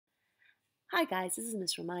Hi guys, this is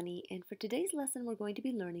Ms. Romani, and for today's lesson we're going to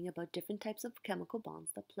be learning about different types of chemical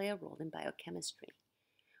bonds that play a role in biochemistry.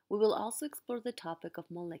 We will also explore the topic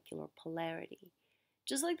of molecular polarity.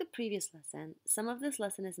 Just like the previous lesson, some of this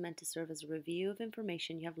lesson is meant to serve as a review of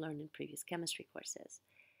information you have learned in previous chemistry courses.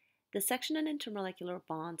 The section on intermolecular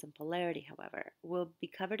bonds and polarity, however, will be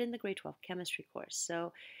covered in the grade 12 chemistry course,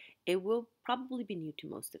 so it will probably be new to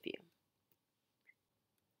most of you.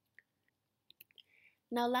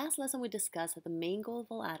 Now, last lesson we discussed that the main goal of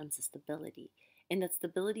all atoms is stability, and that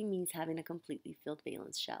stability means having a completely filled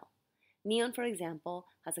valence shell. Neon, for example,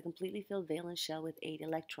 has a completely filled valence shell with 8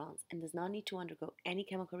 electrons and does not need to undergo any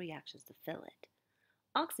chemical reactions to fill it.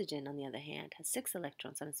 Oxygen, on the other hand, has 6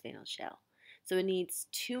 electrons on its valence shell, so it needs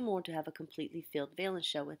 2 more to have a completely filled valence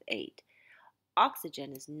shell with 8.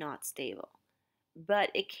 Oxygen is not stable, but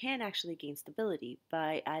it can actually gain stability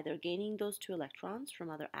by either gaining those 2 electrons from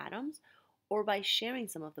other atoms or by sharing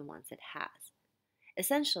some of the ones it has.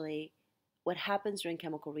 Essentially, what happens during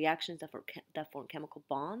chemical reactions that form chemical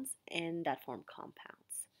bonds and that form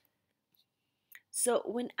compounds. So,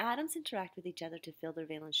 when atoms interact with each other to fill their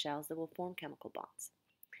valence shells, they will form chemical bonds.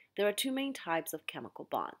 There are two main types of chemical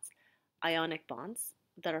bonds: ionic bonds,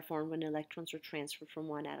 that are formed when electrons are transferred from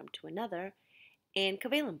one atom to another, and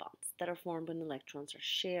covalent bonds, that are formed when electrons are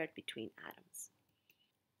shared between atoms.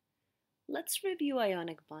 Let's review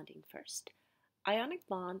ionic bonding first. Ionic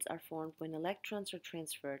bonds are formed when electrons are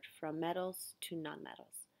transferred from metals to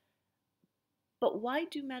nonmetals. But why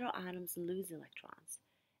do metal atoms lose electrons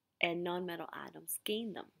and nonmetal atoms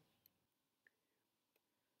gain them?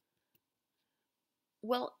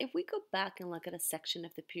 Well, if we go back and look at a section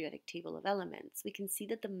of the periodic table of elements, we can see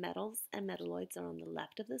that the metals and metalloids are on the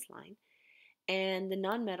left of this line and the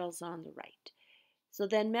nonmetals are on the right. So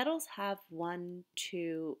then metals have 1,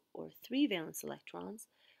 2, or 3 valence electrons,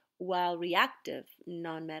 while reactive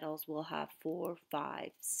nonmetals will have 4,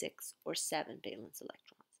 5, 6, or 7 valence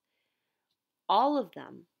electrons. All of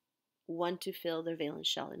them want to fill their valence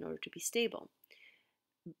shell in order to be stable.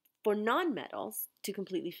 For nonmetals, to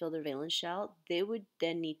completely fill their valence shell, they would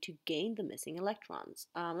then need to gain the missing electrons.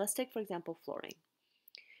 Let's take, for example, fluorine.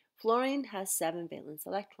 Fluorine has 7 valence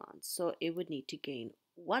electrons, so it would need to gain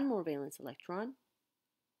 1 more valence electron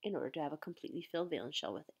in order to have a completely filled valence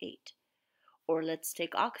shell with 8. Or let's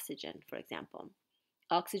take oxygen, for example.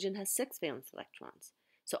 Oxygen has 6 valence electrons.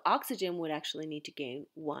 So oxygen would actually need to gain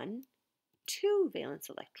 1, 2 valence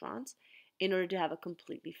electrons in order to have a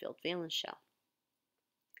completely filled valence shell.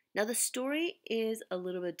 Now the story is a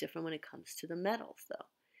little bit different when it comes to the metals though,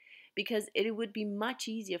 because it would be much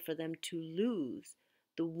easier for them to lose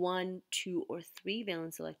the 1, 2, or 3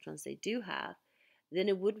 valence electrons they do have than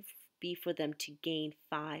it would be for them to gain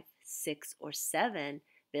 5, 6, or 7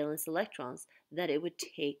 valence electrons that it would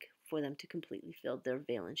take for them to completely fill their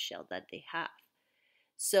valence shell that they have.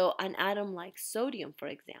 So an atom like sodium, for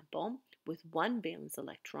example, with 1 valence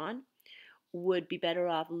electron would be better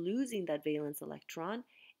off losing that valence electron,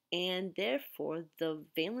 and therefore the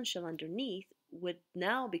valence shell underneath would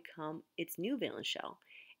now become its new valence shell,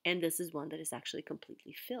 and this is one that is actually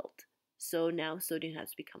completely filled. So now sodium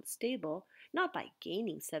has become stable, not by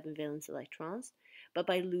gaining 7 valence electrons, but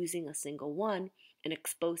by losing a single one and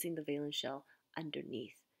exposing the valence shell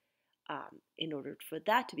underneath in order for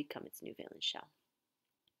that to become its new valence shell.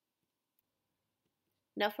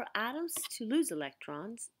 Now, for atoms to lose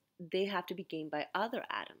electrons, they have to be gained by other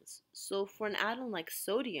atoms. So for an atom like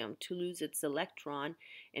sodium to lose its electron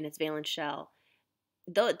in its valence shell,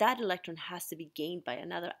 though that electron has to be gained by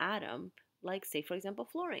another atom, like say for example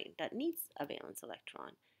fluorine, that needs a valence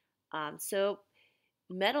electron. So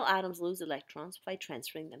metal atoms lose electrons by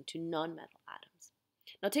transferring them to nonmetal atoms.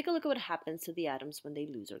 Now take a look at what happens to the atoms when they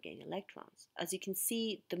lose or gain electrons. As you can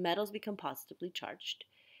see, the metals become positively charged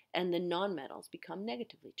and the nonmetals become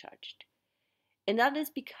negatively charged. And that is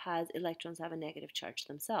because electrons have a negative charge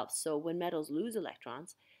themselves. So when metals lose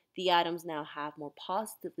electrons, the atoms now have more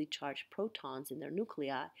positively charged protons in their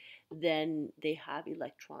nuclei than they have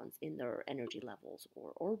electrons in their energy levels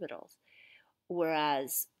or orbitals.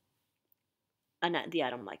 Whereas the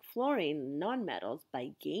atom like fluorine, nonmetals, by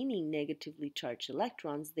gaining negatively charged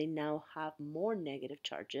electrons, they now have more negative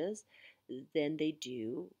charges than they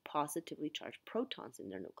do positively charged protons in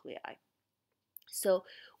their nuclei. So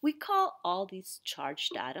we call all these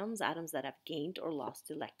charged atoms, atoms that have gained or lost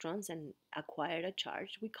electrons and acquired a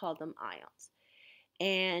charge, we call them ions.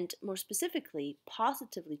 And more specifically,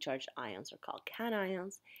 positively charged ions are called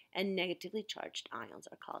cations, and negatively charged ions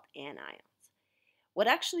are called anions. What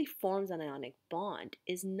actually forms an ionic bond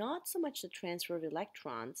is not so much the transfer of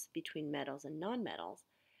electrons between metals and nonmetals,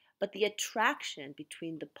 but the attraction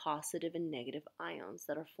between the positive and negative ions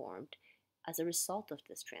that are formed as a result of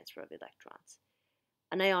this transfer of electrons.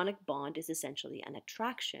 An ionic bond is essentially an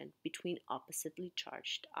attraction between oppositely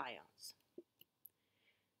charged ions.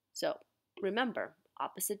 So remember,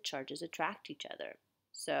 opposite charges attract each other.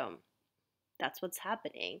 So that's what's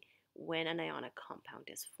happening when an ionic compound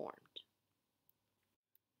is formed.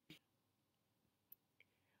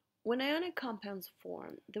 When ionic compounds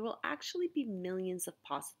form, there will actually be millions of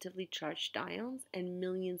positively charged ions and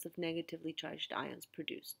millions of negatively charged ions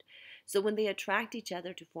produced. So when they attract each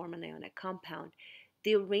other to form an ionic compound,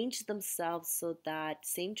 they arrange themselves so that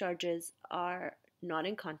same charges are not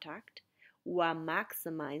in contact while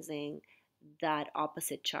maximizing that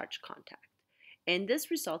opposite charge contact. And this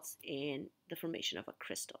results in the formation of a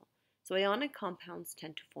crystal. So ionic compounds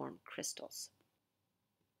tend to form crystals.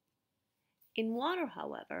 In water,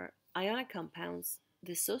 however, ionic compounds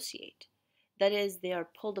dissociate. That is, they are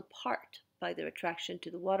pulled apart by their attraction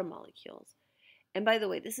to the water molecules. And by the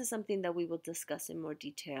way, this is something that we will discuss in more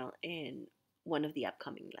detail in one of the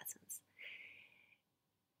upcoming lessons.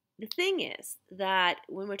 The thing is that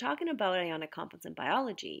when we're talking about ionic compounds in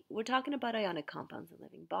biology, we're talking about ionic compounds in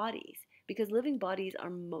living bodies because living bodies are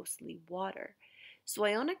mostly water. So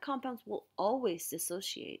ionic compounds will always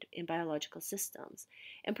dissociate in biological systems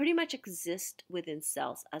and pretty much exist within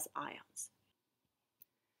cells as ions.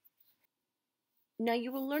 Now,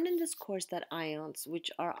 you will learn in this course that ions,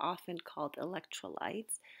 which are often called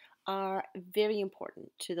electrolytes, are very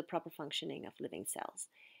important to the proper functioning of living cells.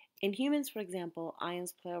 In humans, for example,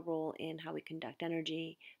 ions play a role in how we conduct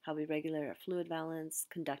energy, how we regulate our fluid balance,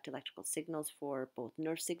 conduct electrical signals for both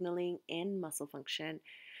nerve signaling and muscle function.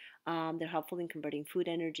 They're helpful in converting food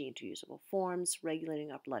energy into usable forms,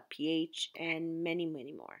 regulating our blood pH, and many,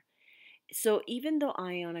 many more. So, even though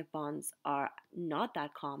ionic bonds are not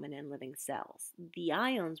that common in living cells, the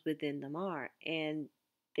ions within them are, and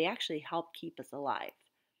they actually help keep us alive.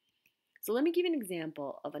 So let me give you an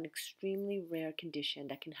example of an extremely rare condition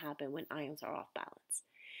that can happen when ions are off balance.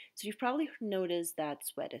 So you've probably noticed that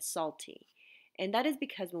sweat is salty. And that is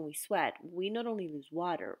because when we sweat, we not only lose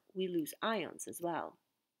water, we lose ions as well.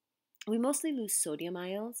 We mostly lose sodium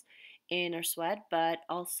ions in our sweat, but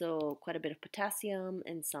also quite a bit of potassium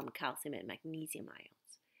and some calcium and magnesium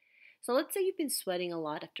ions. So let's say you've been sweating a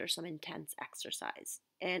lot after some intense exercise.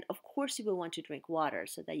 And of course, you will want to drink water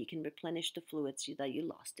so that you can replenish the fluids that you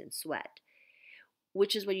lost in sweat,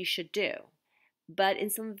 which is what you should do. But in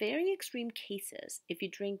some very extreme cases, if you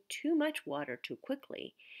drink too much water too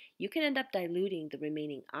quickly, you can end up diluting the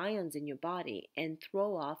remaining ions in your body and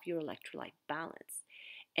throw off your electrolyte balance.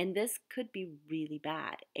 And this could be really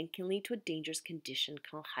bad and can lead to a dangerous condition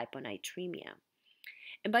called hyponatremia.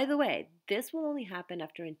 And by the way, this will only happen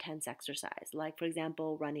after intense exercise, like, for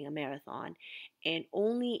example, running a marathon, and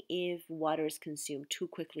only if water is consumed too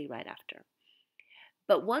quickly right after.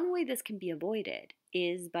 But one way this can be avoided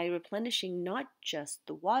is by replenishing not just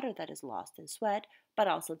the water that is lost in sweat, but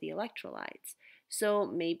also the electrolytes. So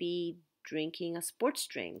maybe drinking a sports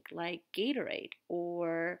drink like Gatorade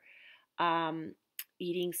or um,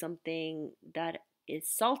 eating something that is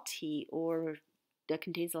salty or that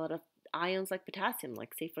contains a lot of ions like potassium,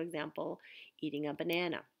 like, say, for example, eating a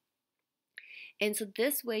banana. And so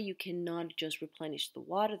this way you can not just replenish the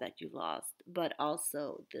water that you lost, but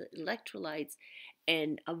also the electrolytes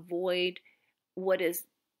and avoid what is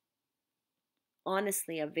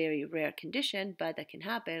honestly a very rare condition, but that can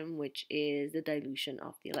happen, which is the dilution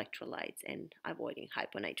of the electrolytes and avoiding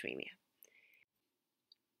hyponatremia.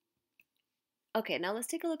 Okay, now let's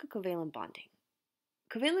take a look at covalent bonding.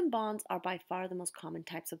 Covalent bonds are by far the most common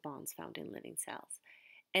types of bonds found in living cells,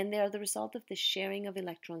 and they are the result of the sharing of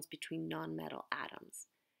electrons between nonmetal atoms.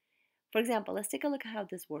 For example, let's take a look at how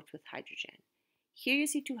this works with hydrogen. Here you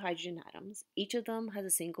see two hydrogen atoms. Each of them has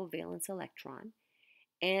a single valence electron,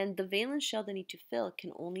 and the valence shell they need to fill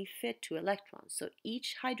can only fit two electrons. So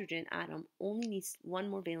each hydrogen atom only needs one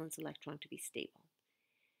more valence electron to be stable.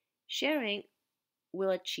 Sharing will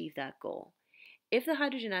achieve that goal. If the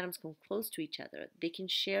hydrogen atoms come close to each other, they can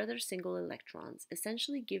share their single electrons,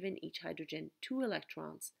 essentially giving each hydrogen two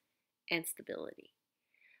electrons and stability.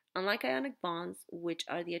 Unlike ionic bonds, which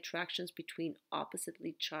are the attractions between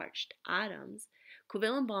oppositely charged atoms,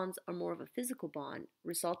 covalent bonds are more of a physical bond,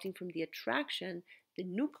 resulting from the attraction the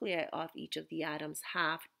nuclei of each of the atoms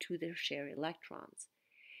have to their shared electrons.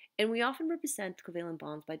 And we often represent covalent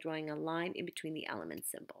bonds by drawing a line in between the element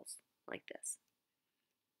symbols, like this.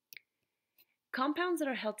 Compounds that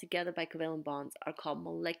are held together by covalent bonds are called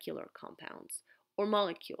molecular compounds, or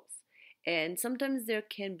molecules. And sometimes there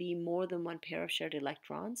can be more than one pair of shared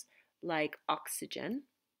electrons, like oxygen.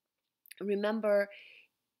 Remember,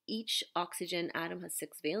 each oxygen atom has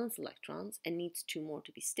 6 valence electrons and needs 2 more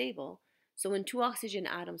to be stable. So when two oxygen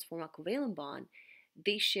atoms form a covalent bond,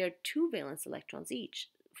 they share two valence electrons each,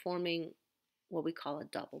 forming what we call a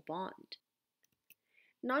double bond.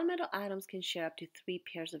 Nonmetal atoms can share up to three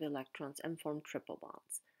pairs of electrons and form triple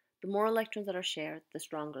bonds. The more electrons that are shared, the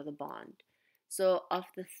stronger the bond. So, of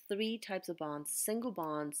the three types of bonds, single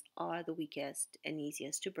bonds are the weakest and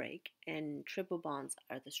easiest to break, and triple bonds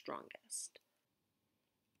are the strongest.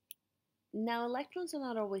 Now, electrons are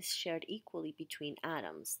not always shared equally between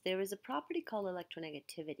atoms. There is a property called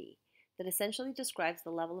electronegativity that essentially describes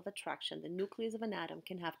the level of attraction the nucleus of an atom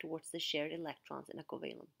can have towards the shared electrons in a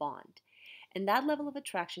covalent bond. And that level of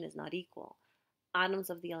attraction is not equal. Atoms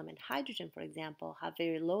of the element hydrogen, for example, have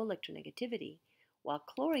very low electronegativity, while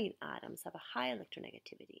chlorine atoms have a high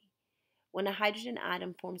electronegativity. When a hydrogen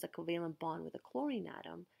atom forms a covalent bond with a chlorine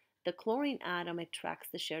atom, the chlorine atom attracts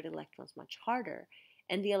the shared electrons much harder,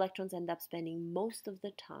 and the electrons end up spending most of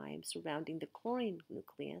the time surrounding the chlorine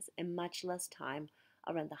nucleus and much less time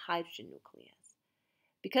around the hydrogen nucleus.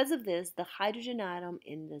 Because of this, the hydrogen atom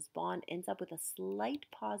in this bond ends up with a slight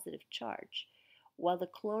positive charge, while the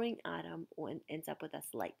chlorine atom ends up with a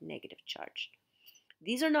slight negative charge.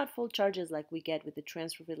 These are not full charges like we get with the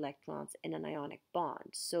transfer of electrons in an ionic bond,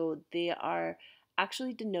 so they are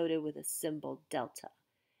actually denoted with a symbol delta.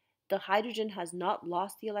 The hydrogen has not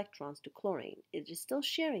lost the electrons to chlorine, it is still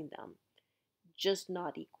sharing them, just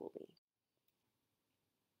not equally.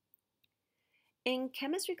 In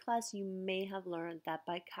chemistry class, you may have learned that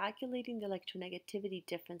by calculating the electronegativity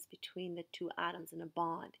difference between the two atoms in a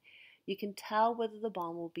bond, you can tell whether the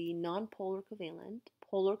bond will be nonpolar covalent,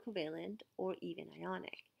 polar covalent, or even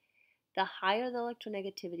ionic. The higher the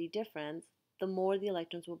electronegativity difference, the more the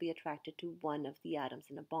electrons will be attracted to one of the atoms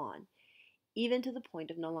in a bond, even to the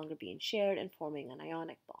point of no longer being shared and forming an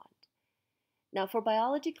ionic bond. Now, for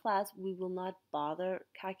biology class, we will not bother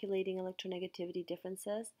calculating electronegativity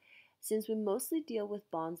differences since we mostly deal with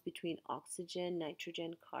bonds between oxygen,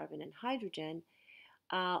 nitrogen, carbon, and hydrogen.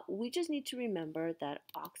 We just need to remember that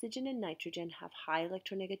oxygen and nitrogen have high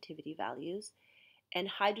electronegativity values, and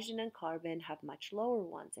hydrogen and carbon have much lower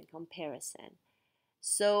ones in comparison.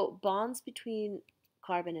 So bonds between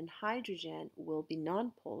carbon and hydrogen will be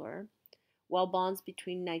nonpolar, while bonds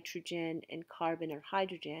between nitrogen and carbon or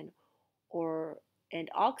hydrogen or and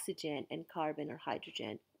oxygen and carbon or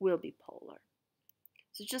hydrogen will be polar.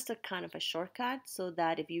 So just a kind of a shortcut so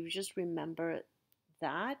that if you just remember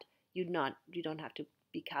that, you don't have to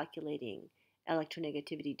be calculating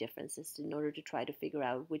electronegativity differences in order to try to figure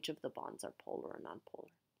out which of the bonds are polar or nonpolar.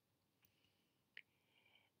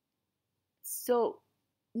 So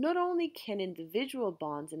not only can individual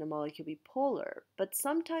bonds in a molecule be polar, but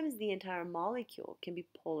sometimes the entire molecule can be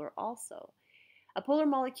polar also. A polar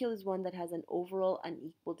molecule is one that has an overall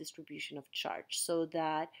unequal distribution of charge, so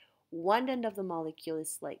that one end of the molecule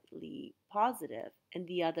is slightly positive and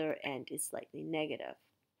the other end is slightly negative.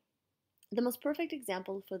 The most perfect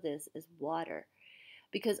example for this is water.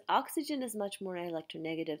 Because oxygen is much more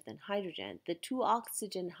electronegative than hydrogen, the two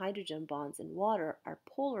oxygen-hydrogen bonds in water are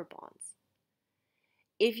polar bonds.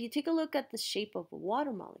 If you take a look at the shape of a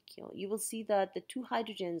water molecule, you will see that the two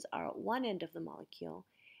hydrogens are at one end of the molecule,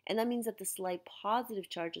 and that means that the slight positive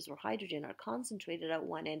charges for hydrogen are concentrated at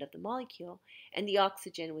one end of the molecule, and the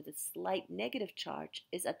oxygen with its slight negative charge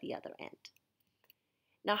is at the other end.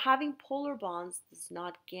 Now, having polar bonds does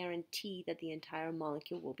not guarantee that the entire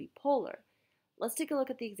molecule will be polar. Let's take a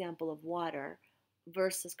look at the example of water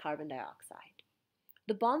versus carbon dioxide.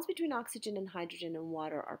 The bonds between oxygen and hydrogen in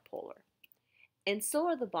water are polar, and so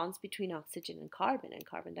are the bonds between oxygen and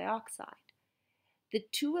carbon dioxide. The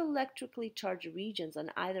two electrically charged regions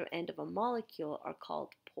on either end of a molecule are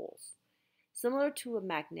called poles, similar to a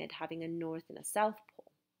magnet having a north and a south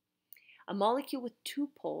pole. A molecule with two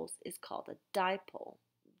poles is called a dipole,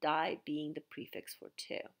 di being the prefix for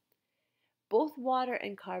two. Both water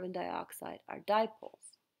and carbon dioxide are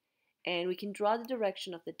dipoles, and we can draw the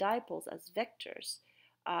direction of the dipoles as vectors,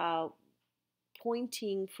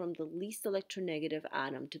 pointing from the least electronegative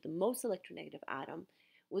atom to the most electronegative atom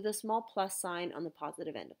with a small plus sign on the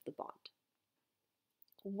positive end of the bond.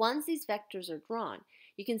 Once these vectors are drawn,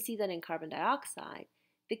 you can see that in carbon dioxide,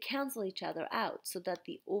 they cancel each other out so that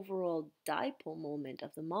the overall dipole moment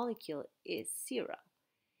of the molecule is zero.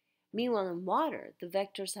 Meanwhile, in water, the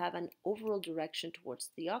vectors have an overall direction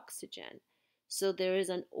towards the oxygen, so there is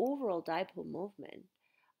an overall dipole movement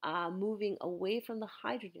moving away from the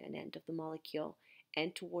hydrogen end of the molecule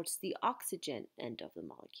and towards the oxygen end of the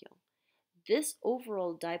molecule. This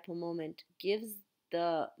overall dipole moment gives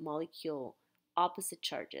the molecule opposite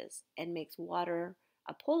charges and makes water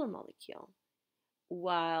a polar molecule,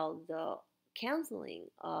 while the canceling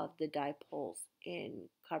of the dipoles in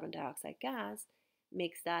carbon dioxide gas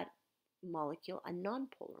makes that molecule a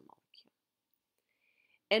nonpolar molecule.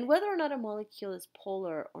 And whether or not a molecule is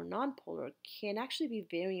polar or nonpolar can actually be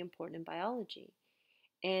very important in biology.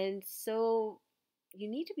 And so you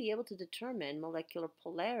need to be able to determine molecular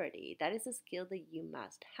polarity. That is a skill that you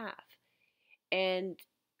must have. And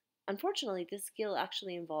unfortunately, this skill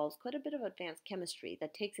actually involves quite a bit of advanced chemistry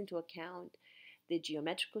that takes into account the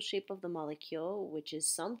geometrical shape of the molecule, which is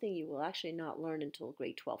something you will actually not learn until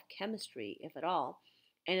grade 12 chemistry, if at all.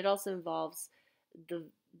 And it also involves the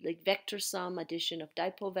vector sum addition of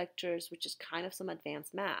dipole vectors, which is kind of some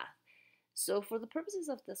advanced math. So for the purposes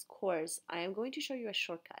of this course, I am going to show you a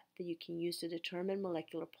shortcut that you can use to determine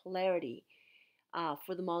molecular polarity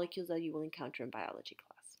for the molecules that you will encounter in biology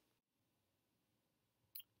class.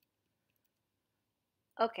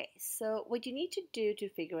 Okay, so what you need to do to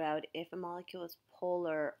figure out if a molecule is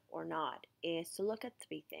polar or not is to look at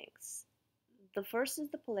three things. The first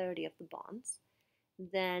is the polarity of the bonds,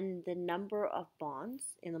 then the number of bonds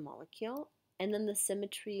in the molecule, and then the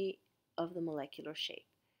symmetry of the molecular shape.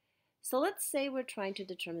 So let's say we're trying to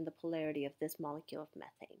determine the polarity of this molecule of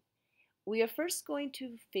methane. We are first going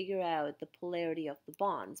to figure out the polarity of the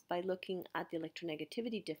bonds by looking at the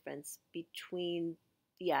electronegativity difference between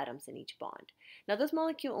the atoms in each bond. Now this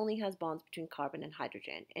molecule only has bonds between carbon and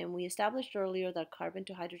hydrogen, and we established earlier that carbon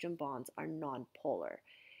to hydrogen bonds are nonpolar.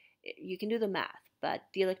 You can do the math, but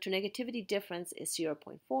the electronegativity difference is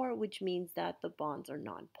 0.4, which means that the bonds are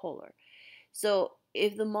nonpolar. So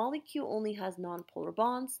if the molecule only has nonpolar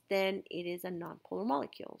bonds, then it is a nonpolar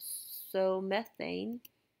molecule. So methane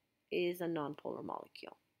is a nonpolar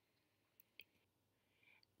molecule.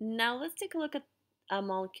 Now let's take a look at a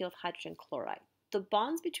molecule of hydrogen chloride. The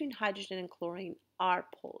bonds between hydrogen and chlorine are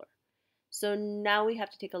polar. So now we have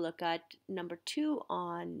to take a look at number 2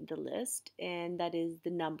 on the list, and that is the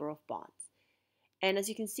number of bonds. And as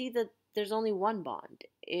you can see that there's only one bond.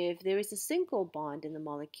 If there is a single bond in the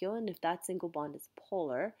molecule, and if that single bond is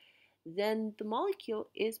polar, then the molecule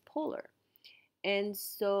is polar. And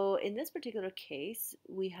so in this particular case,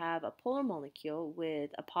 we have a polar molecule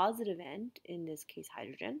with a positive end, in this case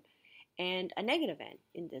hydrogen, and a negative end,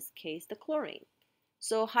 in this case the chlorine.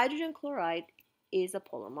 So hydrogen chloride is a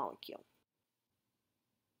polar molecule.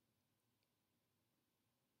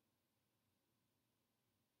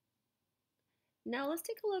 Now let's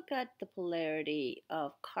take a look at the polarity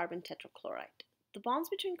of carbon tetrachloride. The bonds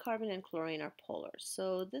between carbon and chlorine are polar,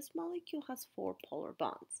 so this molecule has 4 polar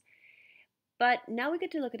bonds. But now we get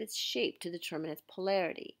to look at its shape to determine its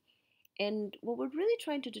polarity. And what we're really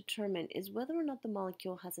trying to determine is whether or not the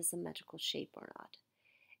molecule has a symmetrical shape or not.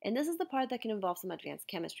 And this is the part that can involve some advanced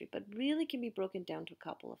chemistry, but really can be broken down to a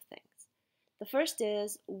couple of things. The first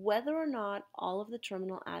is whether or not all of the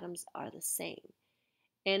terminal atoms are the same.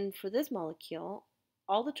 And for this molecule,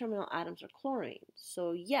 all the terminal atoms are chlorine.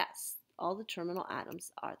 So yes, all the terminal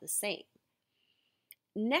atoms are the same.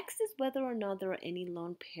 Next is whether or not there are any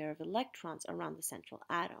lone pair of electrons around the central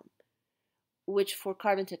atom, which for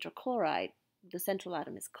carbon tetrachloride, the central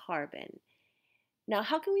atom is carbon. Now,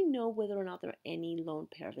 how can we know whether or not there are any lone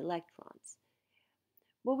pair of electrons?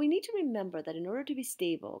 Well, we need to remember that in order to be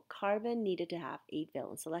stable, carbon needed to have 8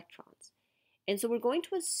 valence electrons. And so we're going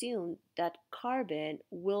to assume that carbon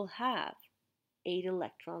will have 8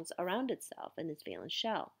 electrons around itself in its valence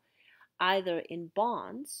shell, either in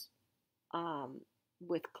bonds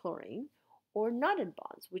with chlorine or not in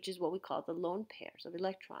bonds, which is what we call the lone pairs of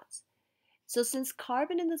electrons. So since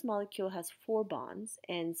carbon in this molecule has 4 bonds,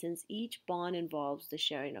 and since each bond involves the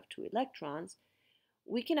sharing of 2 electrons,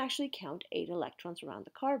 we can actually count 8 electrons around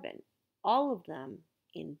the carbon, all of them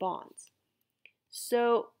in bonds.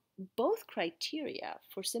 So both criteria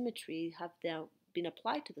for symmetry have now been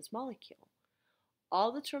applied to this molecule.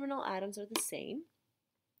 All the terminal atoms are the same,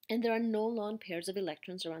 and there are no lone pairs of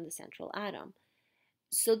electrons around the central atom.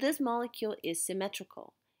 So this molecule is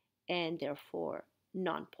symmetrical and therefore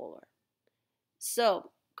nonpolar. So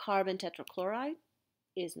carbon tetrachloride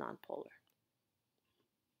is nonpolar.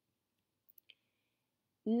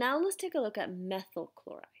 Now let's take a look at methyl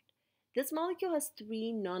chloride. This molecule has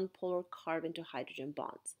 3 nonpolar carbon to hydrogen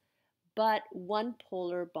bonds, but 1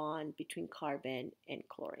 polar bond between carbon and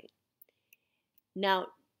chlorine. Now,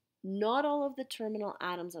 not all of the terminal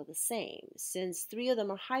atoms are the same, since 3 of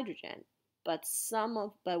them are hydrogen, but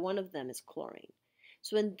one of them is chlorine.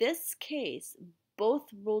 So in this case, both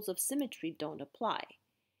rules of symmetry don't apply,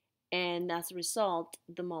 and as a result,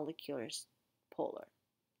 the molecule is polar.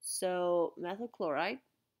 So methyl chloride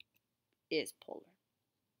is polar.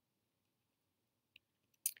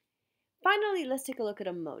 Finally, let's take a look at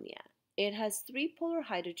ammonia. It has 3 polar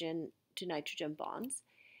hydrogen to nitrogen bonds.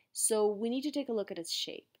 So we need to take a look at its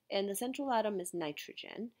shape. And the central atom is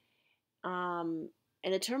nitrogen. Um,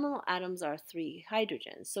 and the terminal atoms are three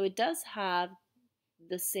hydrogens. So it does have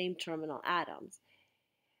the same terminal atoms.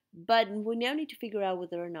 But we now need to figure out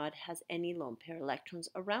whether or not it has any lone pair electrons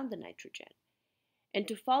around the nitrogen. And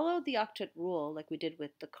to follow the octet rule, like we did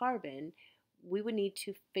with the carbon, we would need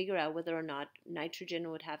to figure out whether or not nitrogen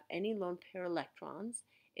would have any lone pair electrons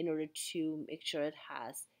in order to make sure it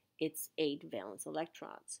has its 8 valence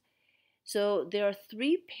electrons. So there are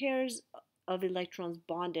 3 pairs of electrons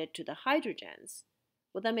bonded to the hydrogens.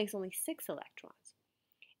 Well, that makes only 6 electrons.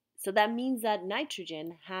 So that means that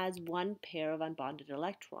nitrogen has 1 pair of unbonded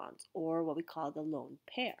electrons, or what we call the lone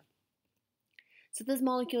pair. So this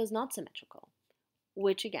molecule is not symmetrical,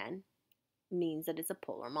 which again means that it's a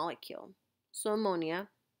polar molecule. So ammonia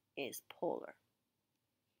is polar.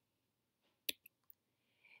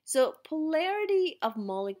 So polarity of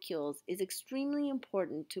molecules is extremely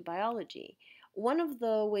important to biology. One of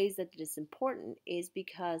the ways that it is important is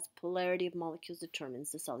because polarity of molecules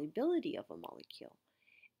determines the solubility of a molecule.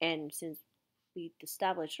 And since we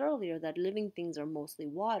established earlier that living things are mostly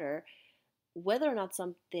water, whether or not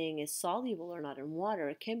something is soluble or not in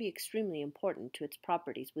water can be extremely important to its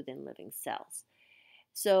properties within living cells.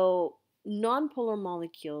 So nonpolar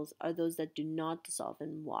molecules are those that do not dissolve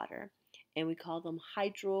in water, and we call them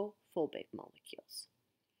hydrophobic molecules.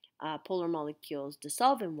 Polar molecules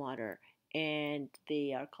dissolve in water, and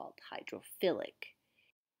they are called hydrophilic.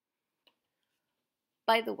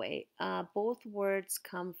 By the way, both words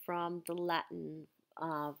come from the Latin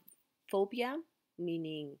phobia,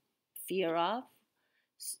 meaning fear of,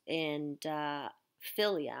 and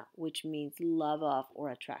philia, which means love of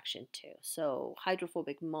or attraction to. So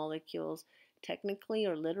hydrophobic molecules, technically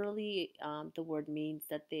or literally, the word means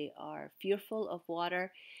that they are fearful of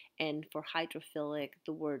water, and for hydrophilic,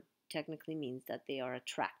 the word technically means that they are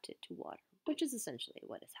attracted to water, which is essentially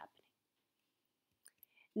what is happening.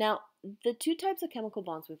 Now, the two types of chemical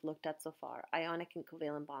bonds we've looked at so far, ionic and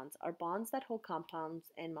covalent bonds, are bonds that hold compounds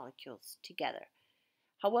and molecules together.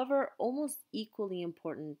 However, almost equally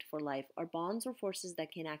important for life are bonds or forces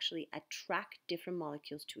that can actually attract different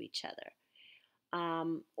molecules to each other,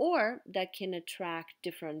 or that can attract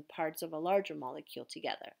different parts of a larger molecule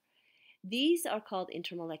together. These are called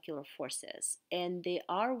intermolecular forces, and they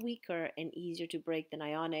are weaker and easier to break than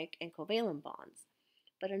ionic and covalent bonds,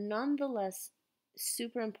 but are nonetheless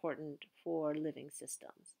super important for living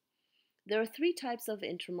systems. There are 3 types of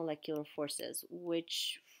intermolecular forces,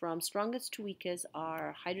 which from strongest to weakest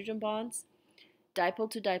are hydrogen bonds,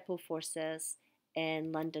 dipole to dipole forces,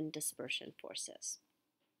 and London dispersion forces.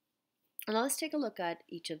 And now let's take a look at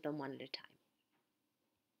each of them one at a time.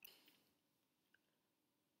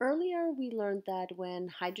 Earlier, we learned that when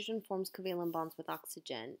hydrogen forms covalent bonds with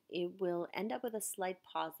oxygen, it will end up with a slight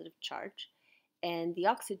positive charge, and the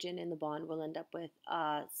oxygen in the bond will end up with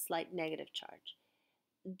a slight negative charge.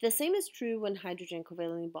 The same is true when hydrogen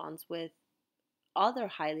covalently bonds with other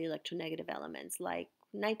highly electronegative elements like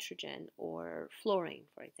nitrogen or fluorine,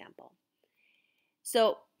 for example.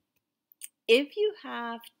 So if you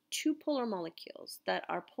have 2 polar molecules that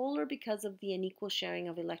are polar because of the unequal sharing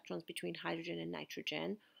of electrons between hydrogen and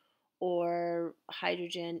nitrogen, or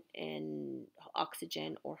hydrogen and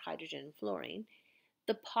oxygen, or hydrogen and fluorine,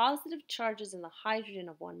 the positive charges in the hydrogen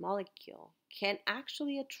of one molecule can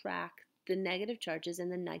actually attract the negative charges in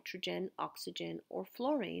the nitrogen, oxygen, or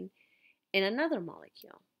fluorine in another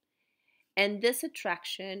molecule. And this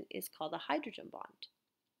attraction is called a hydrogen bond.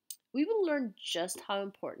 We will learn just how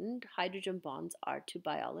important hydrogen bonds are to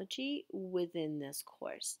biology within this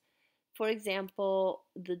course. For example,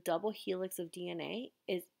 the double helix of DNA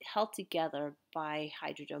is held together by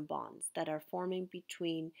hydrogen bonds that are forming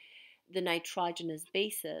between the nitrogenous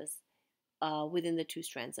bases within the 2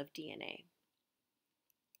 strands of DNA.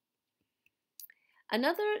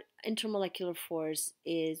 Another intermolecular force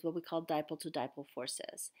is what we call dipole to dipole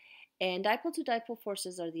forces. And dipole to dipole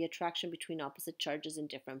forces are the attraction between opposite charges in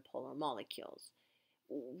different polar molecules.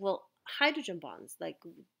 Well, hydrogen bonds, like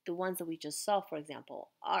the ones that we just saw, for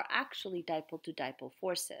example, are actually dipole to dipole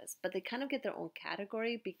forces, but they kind of get their own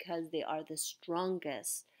category because they are the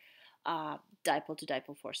strongest dipole to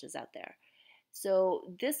dipole forces out there. So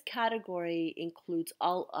this category includes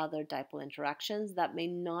all other dipole interactions that may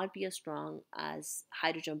not be as strong as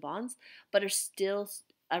hydrogen bonds, but are still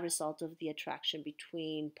a result of the attraction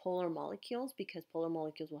between polar molecules, because polar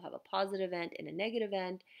molecules will have a positive end and a negative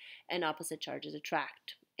end, and opposite charges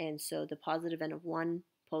attract. And so the positive end of one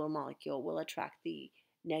polar molecule will attract the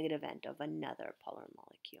negative end of another polar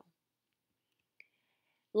molecule.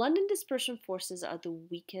 London dispersion forces are the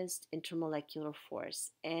weakest intermolecular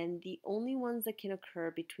force and the only ones that can occur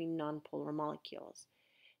between nonpolar molecules.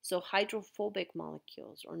 So, hydrophobic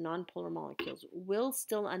molecules or nonpolar molecules will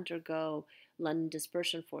still undergo London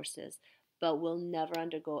dispersion forces, but will never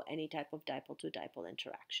undergo any type of dipole to dipole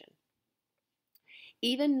interaction.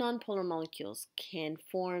 Even nonpolar molecules can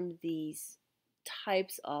form these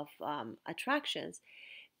types of attractions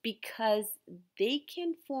because they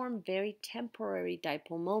can form very temporary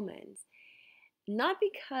dipole moments, not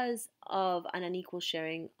because of an unequal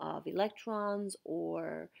sharing of electrons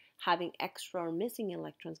or having extra or missing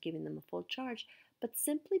electrons giving them a full charge, but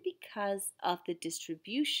simply because of the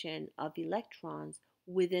distribution of electrons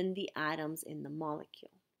within the atoms in the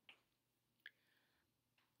molecule.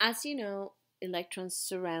 As you know, electrons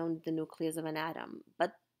surround the nucleus of an atom,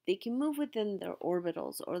 but they can move within their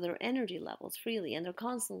orbitals or their energy levels freely, and they're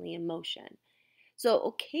constantly in motion. So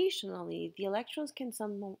occasionally, the electrons can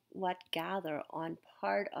somewhat gather on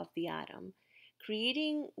part of the atom,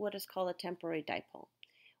 creating what is called a temporary dipole,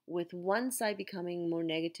 with one side becoming more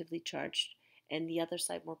negatively charged and the other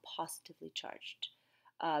side more positively charged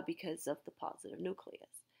because of the positive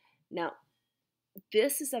nucleus. Now,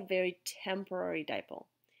 this is a very temporary dipole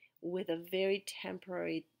with a very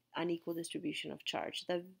temporary unequal distribution of charge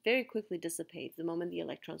that very quickly dissipates the moment the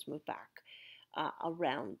electrons move back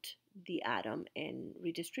around the atom and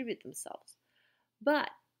redistribute themselves. But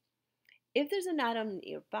if there's an atom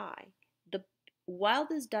nearby, the while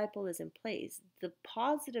this dipole is in place, the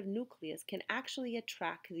positive nucleus can actually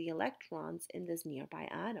attract the electrons in this nearby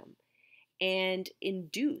atom and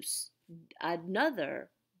induce another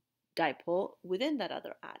dipole within that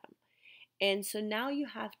other atom. And so now you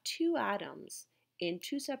have two atoms in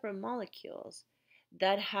two separate molecules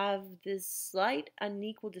that have this slight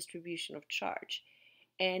unequal distribution of charge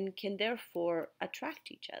and can therefore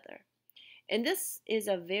attract each other. And this is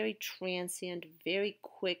a very transient, very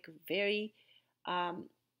quick, very um,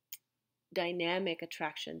 dynamic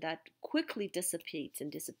attraction that quickly dissipates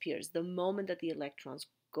and disappears the moment that the electrons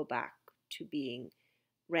go back to being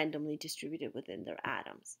randomly distributed within their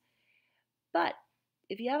atoms. But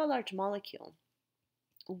if you have a large molecule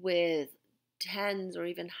with tens or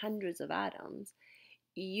even hundreds of atoms,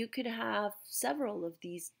 you could have several of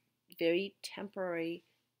these very temporary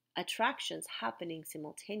attractions happening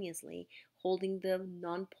simultaneously, holding the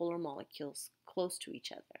nonpolar molecules close to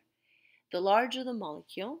each other. The larger the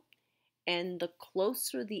molecule and the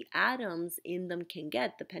closer the atoms in them can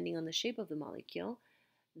get, depending on the shape of the molecule,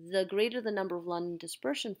 the greater the number of London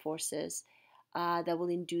dispersion forces that will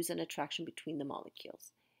induce an attraction between the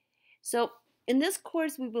molecules. So, in this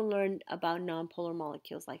course, we will learn about nonpolar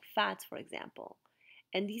molecules like fats, for example.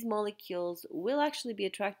 And these molecules will actually be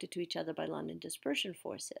attracted to each other by London dispersion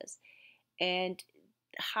forces. And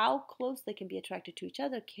how close they can be attracted to each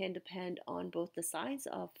other can depend on both the size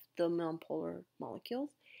of the nonpolar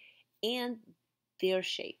molecules and their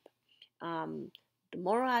shape. Um, the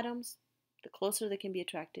more atoms, the closer they can be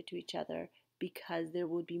attracted to each other because there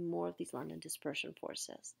would be more of these London dispersion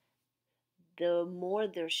forces. The more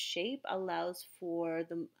their shape allows for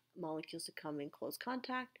the molecules to come in close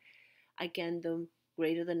contact, again, the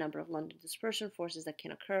greater the number of London dispersion forces that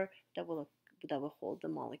can occur that will hold the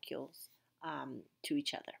molecules to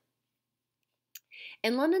each other.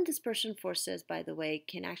 And London dispersion forces, by the way,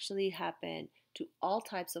 can actually happen to all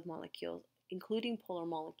types of molecules, including polar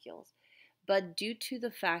molecules. But due to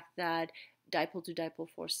the fact that dipole to dipole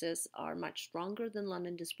forces are much stronger than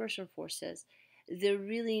London dispersion forces, they're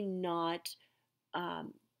really not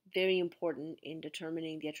um, very important in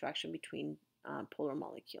determining the attraction between polar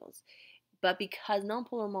molecules. But because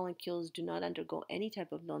nonpolar molecules do not undergo any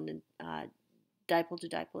type of London dipole to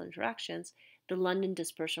dipole interactions, the London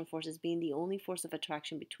dispersion forces being the only force of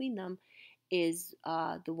attraction between them is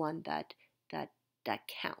the one that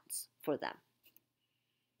counts for them.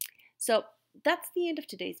 So that's the end of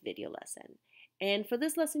today's video lesson. And for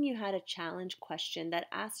this lesson, you had a challenge question that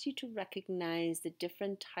asked you to recognize the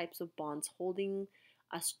different types of bonds holding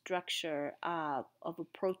a structure of a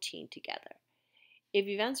protein together. If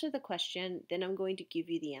you've answered the question, then I'm going to give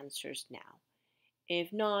you the answers now.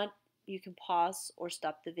 If not, you can pause or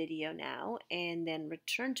stop the video now and then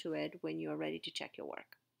return to it when you are ready to check your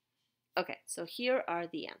work. Okay, so here are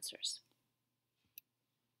the answers.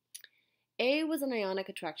 A was an ionic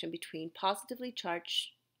attraction between positively charged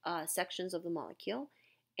sections of the molecule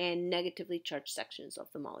and negatively charged sections of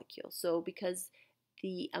the molecule. So because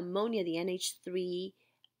the ammonia, the NH3,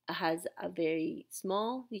 has a very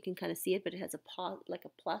small, you can kind of see it, but it has like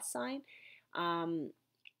a plus sign.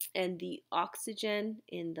 And the oxygen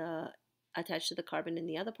in the attached to the carbon and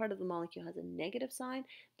the other part of the molecule has a negative sign,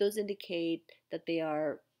 those indicate that they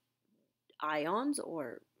are ions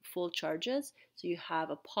or full charges. So you have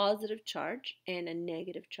a positive charge and a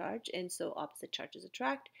negative charge, and so opposite charges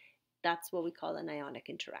attract. That's what we call an ionic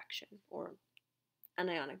interaction, or an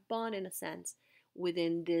ionic bond in a sense,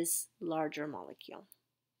 within this larger molecule.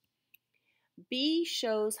 B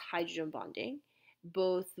shows hydrogen bonding,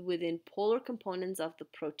 both within polar components of the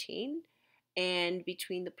protein and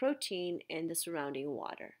between the protein and the surrounding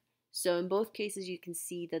water. So in both cases, you can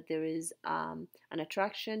see that there is an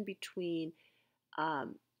attraction between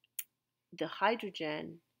um, the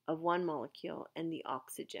hydrogen of one molecule and the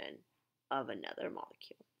oxygen of another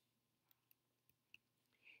molecule.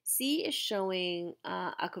 C is showing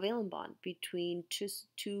a covalent bond between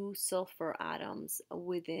two sulfur atoms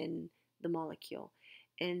within the molecule.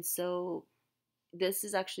 And so this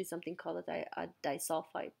is actually something called a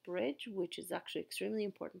disulfide bridge, which is actually extremely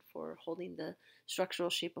important for holding the structural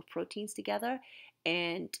shape of proteins together,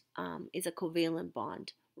 and is a covalent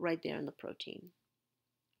bond right there in the protein.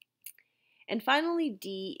 And finally,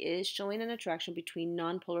 D is showing an attraction between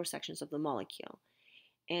nonpolar sections of the molecule.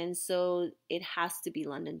 And so it has to be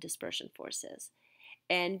London dispersion forces.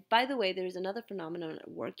 And by the way, there's another phenomenon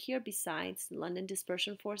at work here besides London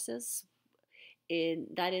dispersion forces,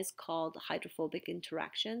 that is called hydrophobic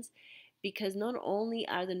interactions, because not only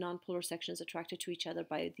are the nonpolar sections attracted to each other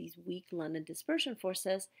by these weak London dispersion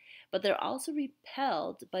forces, but they're also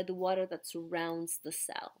repelled by the water that surrounds the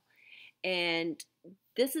cell. And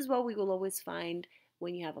this is what we will always find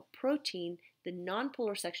when you have a protein. The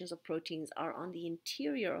nonpolar sections of proteins are on the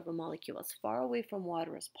interior of a molecule, as far away from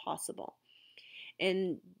water as possible.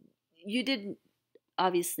 And you didn't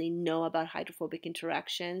obviously know about hydrophobic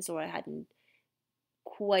interactions, or I hadn't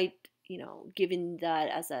quite, given that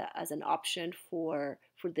as an option for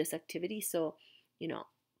this activity. So,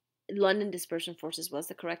 London dispersion forces was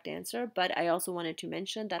the correct answer, but I also wanted to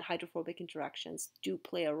mention that hydrophobic interactions do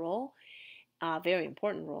play a role, a very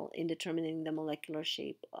important role, in determining the molecular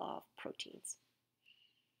shape of proteins.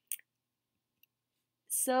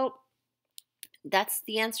 So that's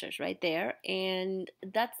the answers right there, and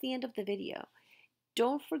that's the end of the video.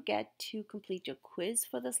 Don't forget to complete your quiz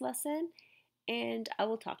for this lesson, and I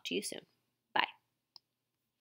will talk to you soon.